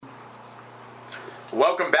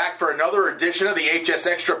Welcome back for another edition of the HS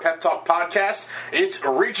Extra Pep Talk podcast. It's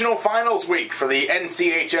regional finals week for the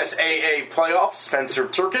NCHSAA playoffs. Spencer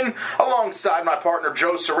Turkin alongside my partner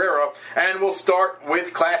Joe Sirera. And we'll start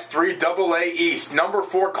with Class 3 AA East. Number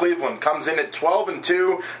 4 Cleveland comes in at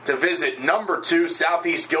 12-2 to visit number 2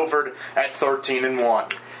 Southeast Guilford at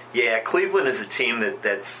 13-1. Yeah, Cleveland is a team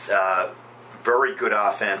that's very good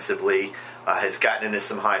offensively. Has gotten into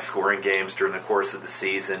some high-scoring games during the course of the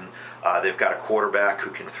season. They've got a quarterback who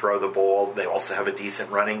can throw the ball. They also have a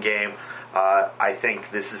decent running game. I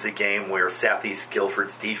think this is a game where Southeast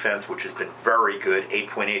Guilford's defense, which has been very good,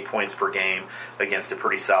 8.8 points per game against a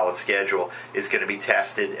pretty solid schedule, is going to be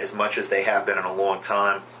tested as much as they have been in a long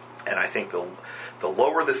time. And I think the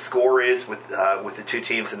lower the score is with the two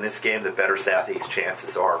teams in this game, the better Southeast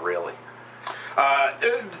chances are, really.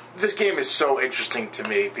 This game is so interesting to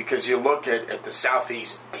me because you look at the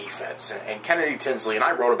Southeast defense, and Kennedy Tinsley, and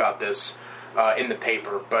I wrote about this in the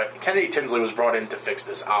paper, but Kennedy Tinsley was brought in to fix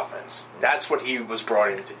this offense. That's what he was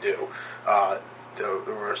brought in to do.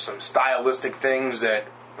 There were some stylistic things that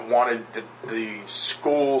the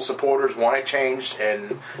school supporters wanted changed,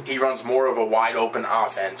 and he runs more of a wide-open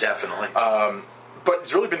offense. Definitely. But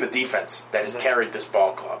it's really been the defense that has carried this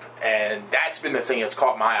ball club. And that's been the thing that's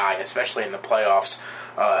caught my eye, especially in the playoffs.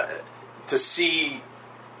 To see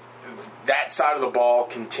that side of the ball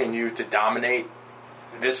continue to dominate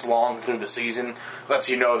this long through the season lets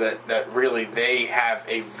you know that really they have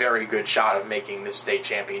a very good shot of making this state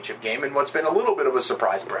championship game in what's been a little bit of a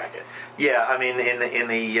surprise bracket. Yeah, I mean, in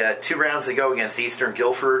the 2 rounds ago against Eastern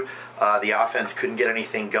Guilford, the offense couldn't get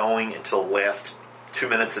anything going until the last 2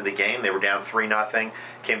 minutes of the game. They were down 3-0,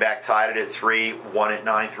 came back, tied it at 3, won at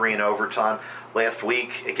 9-3 in overtime. Last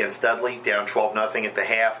week against Dudley, down 12-0 at the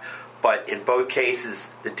half. But in both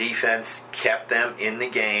cases, the defense kept them in the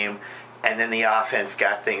game, and then the offense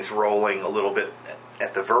got things rolling a little bit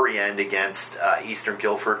at the very end against Eastern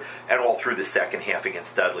Guilford, and all through the second half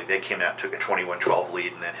against Dudley. They came out, took a 21-12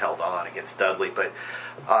 lead, and then held on against Dudley. But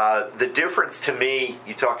the difference to me,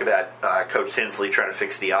 you talk about Coach Tinsley trying to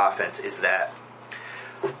fix the offense, is that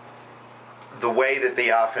the way that the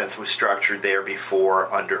offense was structured there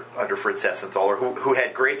before under Fritz Hessenthaler, who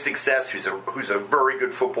had great success, who's a very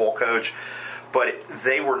good football coach, but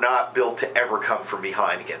they were not built to ever come from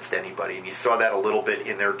behind against anybody. And you saw that a little bit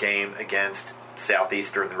in their game against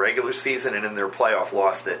Southeast during the regular season and in their playoff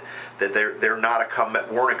loss, that they're not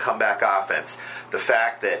weren't a comeback offense. The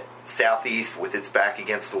fact that Southeast, with its back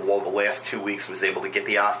against the wall the last 2 weeks, was able to get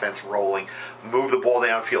the offense rolling, move the ball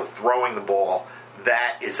downfield, throwing the ball,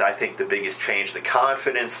 that is, I think, the biggest change. The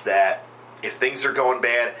confidence that if things are going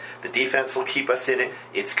bad, the defense will keep us in it.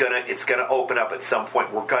 It's gonna open up at some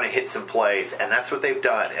point. We're gonna hit some plays, and that's what they've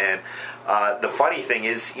done. And the funny thing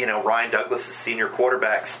is, Ryan Douglas, the senior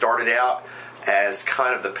quarterback, started out as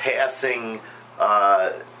kind of the passing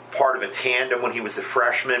part of a tandem when he was a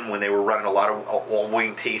freshman, when they were running a lot of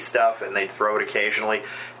all-wing T stuff, and they'd throw it occasionally.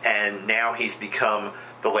 And now he's become,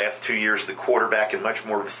 the last 2 years, the quarterback in much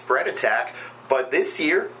more of a spread attack. But this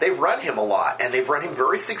year, they've run him a lot, and they've run him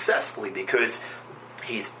very successfully because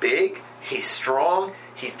he's big, he's strong,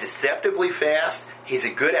 he's deceptively fast, he's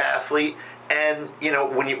a good athlete, and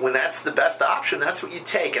when that's the best option, that's what you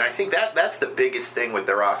take. And I think that's the biggest thing with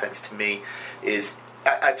their offense to me is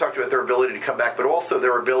I talked about their ability to come back, but also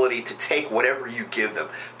their ability to take whatever you give them,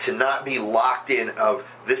 to not be locked in of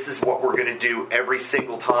this is what we're going to do every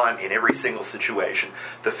single time in every single situation.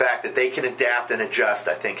 The fact that they can adapt and adjust,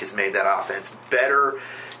 I think, has made that offense better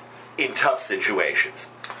in tough situations.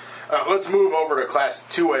 Let's move over to Class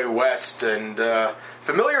 2A West, and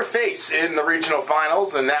familiar face in the regional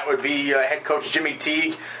finals, and that would be head coach Jimmy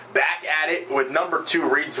Teague back at it with number 2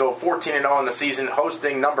 Reidsville, 14-0 in the season,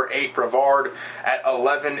 hosting number 8 Brevard at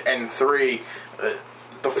 11-3.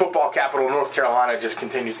 The football capital of North Carolina just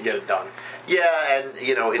continues to get it done. Yeah, and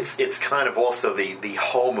it's kind of also the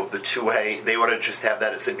home of the 2A. They ought to just have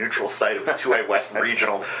that as a neutral site of the 2A West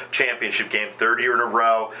Regional Championship game, 3rd year in a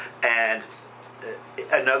row, and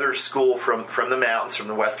another school from the mountains, from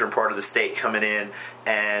the western part of the state coming in,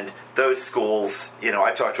 and those schools,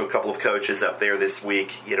 I talked to a couple of coaches up there this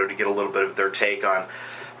week, to get a little bit of their take on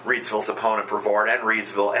Reidsville's opponent, Brevard and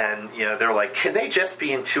Reidsville, and they're like, can they just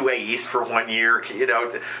be in 2A East for 1 year,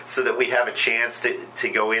 so that we have a chance to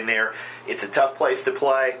go in there? It's a tough place to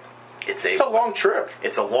play. It's a long trip.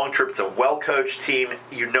 It's a long trip. It's a well-coached team.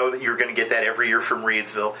 You know that you're going to get that every year from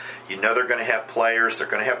Reidsville. You know they're going to have players. They're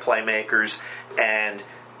going to have playmakers. And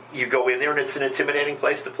you go in there and it's an intimidating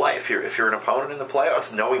place to play. If you're an opponent in the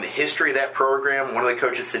playoffs, knowing the history of that program, one of the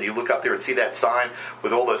coaches said you look up there and see that sign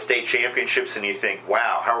with all those state championships, and you think,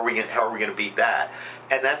 wow, how are we going to beat that?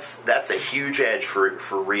 And that's a huge edge for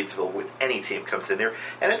Reidsville when any team comes in there.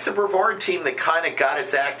 And it's a Brevard team that kind of got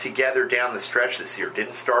its act together down the stretch this year.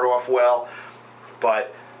 Didn't start off well,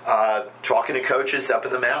 but talking to coaches up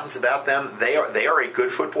in the mountains about them, they are a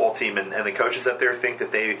good football team, and the coaches up there think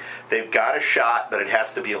that they've got a shot, but it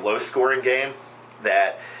has to be a low-scoring game,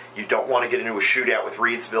 that you don't want to get into a shootout with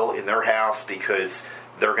Reidsville in their house because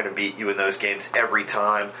they're going to beat you in those games every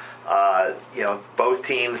time. Both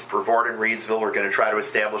teams, Brevard and Reidsville, are going to try to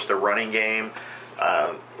establish their running game.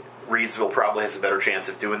 Reidsville probably has a better chance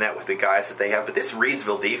of doing that with the guys that they have. But this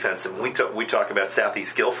Reidsville defense, and we talk about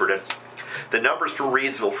Southeast Guilford, and the numbers for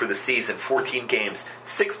Reidsville for the season, 14 games,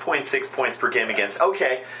 6.6 points per game against.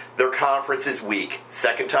 Okay, their conference is weak.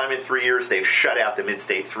 Second time in 3 years, they've shut out the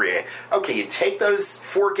Mid-State 3A. Okay, you take those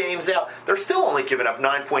 4 games out, they're still only giving up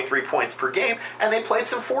 9.3 points per game, and they played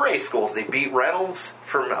some 4A schools. They beat Reynolds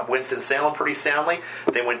from Winston-Salem pretty soundly.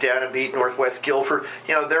 They went down and beat Northwest Guilford.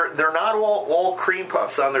 They're not all cream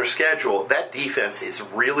puffs on their schedule. That defense is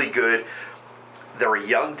really good. They're a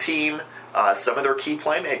young team. Some of their key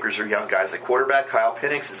playmakers are young guys. Like quarterback Kyle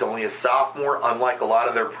Penix is only a sophomore. Unlike a lot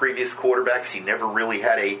of their previous quarterbacks, he never really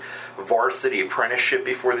had a varsity apprenticeship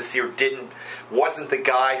before this year. Wasn't the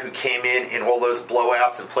guy who came in all those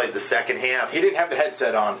blowouts and played the second half. He didn't have the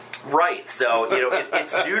headset on. Right. So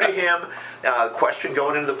it's new to him. The question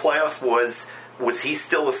going into the playoffs was he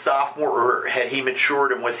still a sophomore, or had he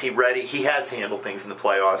matured and was he ready? He has handled things in the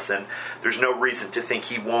playoffs, and there's no reason to think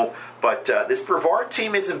he won't. But this Brevard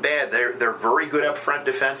team isn't bad. They're very good up front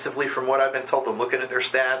defensively from what I've been told. I'm looking at their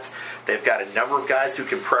stats. They've got a number of guys who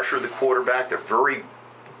can pressure the quarterback. They're very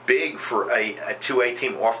big for a 2A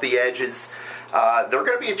team off the edges. They're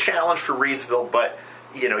going to be a challenge for Reidsville, but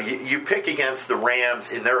you pick against the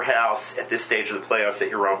Rams in their house at this stage of the playoffs at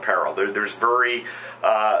your own peril. There's very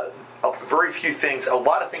few things. A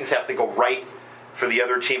lot of things have to go right for the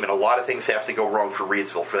other team, and a lot of things have to go wrong for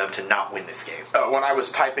Reidsville for them to not win this game. When I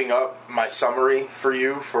was typing up my summary for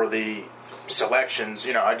you for the selections,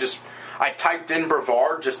 I typed in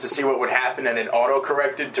Brevard just to see what would happen, and it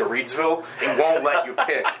auto-corrected to Reidsville. It won't let you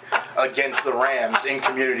pick against the Rams in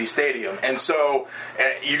Community Stadium. And so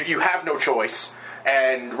you have no choice.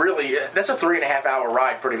 And really, that's a 3.5-hour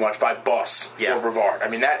ride pretty much by bus for Brevard. I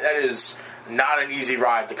mean, that is not an easy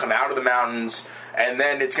ride to come out of the mountains, and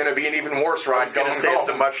then it's going to be an even worse ride going home. It's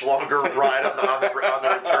a much longer ride on the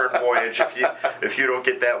return voyage if you don't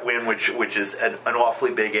get that win, which is an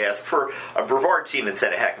awfully big ask for a Brevard team that's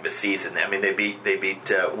had a heck of a season. I mean, they beat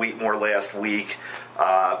Wheatmore last week,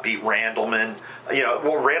 beat Randleman.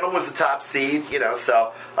 Randleman was the top seed.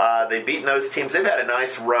 So they've beaten those teams. They've had a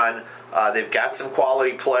nice run. They've got some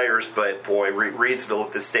quality players, but boy, Reidsville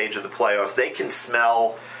at this stage of the playoffs, they can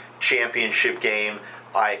smell championship game.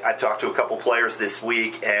 I talked to a couple players this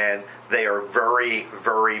week, and they are very,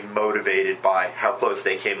 very motivated by how close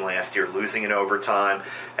they came last year, losing in overtime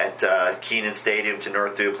at Keenan Stadium to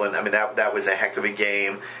North Duplin. I mean, that was a heck of a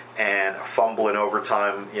game, and a fumble in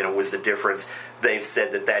overtime, was the difference. They've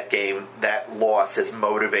said that loss has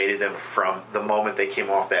motivated them from the moment they came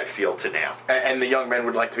off that field to now. And the young men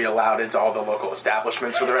would like to be allowed into all the local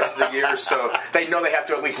establishments for the rest of the year, so they know they have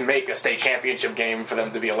to at least make a state championship game for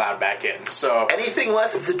them to be allowed back in. So anything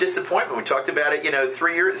less is a disappointment. We talked about it,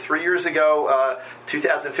 3 years ago,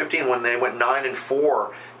 2015, when they went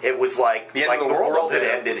 9-4. It was like the world had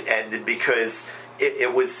ended because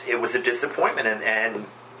it was a disappointment, and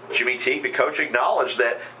Jimmy Teague, the coach, acknowledged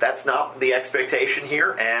that that's not the expectation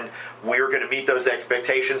here, and we're going to meet those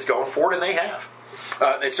expectations going forward, and they have.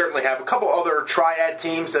 They certainly have. A couple other triad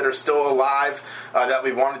teams that are still alive that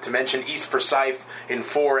we wanted to mention. East Forsyth in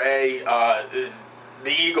 4A.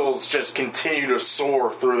 The Eagles just continue to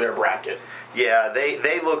soar through their bracket. Yeah,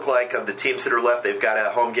 they look like, of the teams that are left, they've got a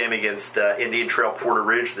home game against Indian Trail Porter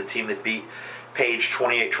Ridge, the team that beat Page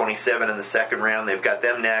 28-27 in the second round. They've got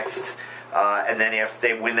them next. And then if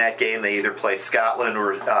they win that game, they either play Scotland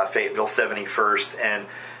or Fayetteville 71st. And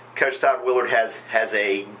Coach Todd Willard has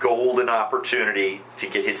a golden opportunity to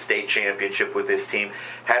get his state championship with this team.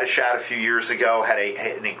 Had a shot a few years ago, had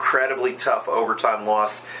an incredibly tough overtime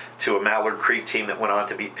loss to a Mallard Creek team that went on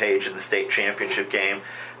to beat Page in the state championship game.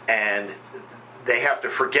 And they have to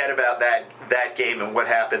forget about that game and what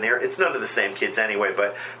happened there. It's none of the same kids anyway,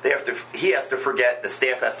 but he has to forget, the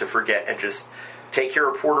staff has to forget, and just take care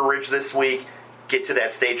of Porter Ridge this week get to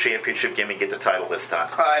that state championship game and get the title this time.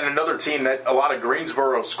 And another team that a lot of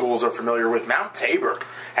Greensboro schools are familiar with, Mount Tabor,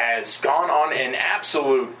 has gone on an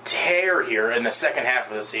absolute tear here in the second half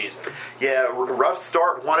of the season. Yeah, rough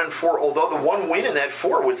start, 1-4. Although the one win in that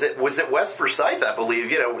 4 was at West Forsyth, I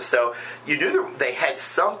believe. So you knew they had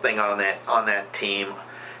something on that team,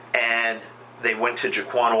 and they went to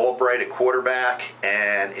Jaquan Albright at quarterback,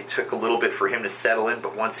 and it took a little bit for him to settle in.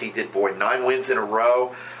 But once he did, 9 wins in a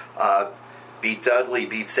row. Beat Dudley,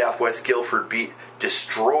 beat Southwest Guilford,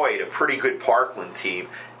 destroyed a pretty good Parkland team,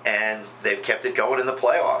 and they've kept it going in the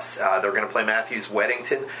playoffs. They're going to play Matthews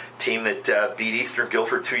Weddington, team that beat Eastern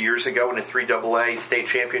Guilford 2 years ago in a 3AA state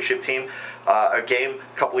championship team. A game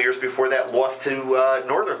a couple of years before that lost to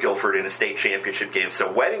Northern Guilford in a state championship game.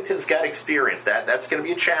 So Weddington's got experience. That's going to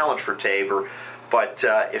be a challenge for Tabor. But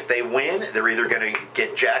if they win, they're either going to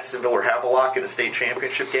get Jacksonville or Havelock in a state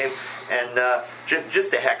championship game, and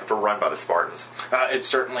just a heck of a run by the Spartans. It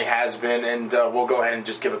certainly has been, and we'll go ahead and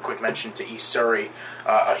just give a quick mention to East Surrey,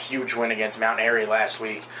 a huge win against Mount Airy last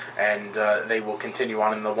week, and they will continue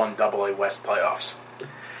on in the 1AA West playoffs.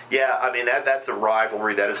 Yeah, I mean that's a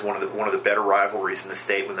rivalry. That is one of the better rivalries in the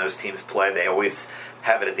state when those teams play. They always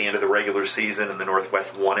have it at the end of the regular season in the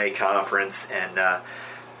Northwest 1A Conference, and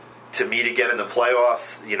to meet again in the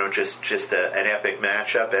playoffs, just an epic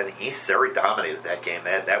matchup, and East Surrey dominated that game.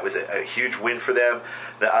 That was a huge win for them,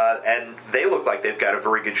 and they look like they've got a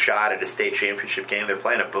very good shot at a state championship game. They're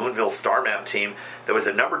playing a Boonville Star Mountain team that was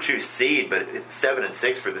a number 2 seed, but it's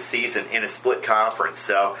 7-6 for the season in a split conference.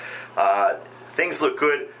 So things look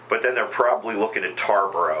good, but then they're probably looking at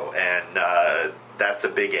Tarboro, and that's a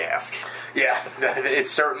big ask. Yeah, it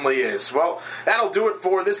certainly is. Well, that'll do it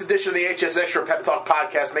for this edition of the HS Extra Pep Talk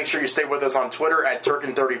Podcast. Make sure you stay with us on Twitter at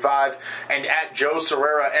Turkin35 and at Joe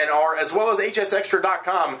Sirera NR, as well as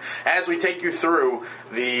hsextra.com as we take you through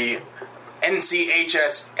the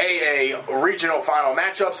NCHSAA regional final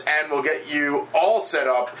matchups, and we'll get you all set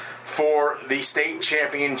up for the state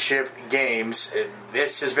championship games.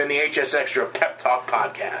 This has been the HS Extra Pep Talk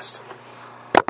Podcast.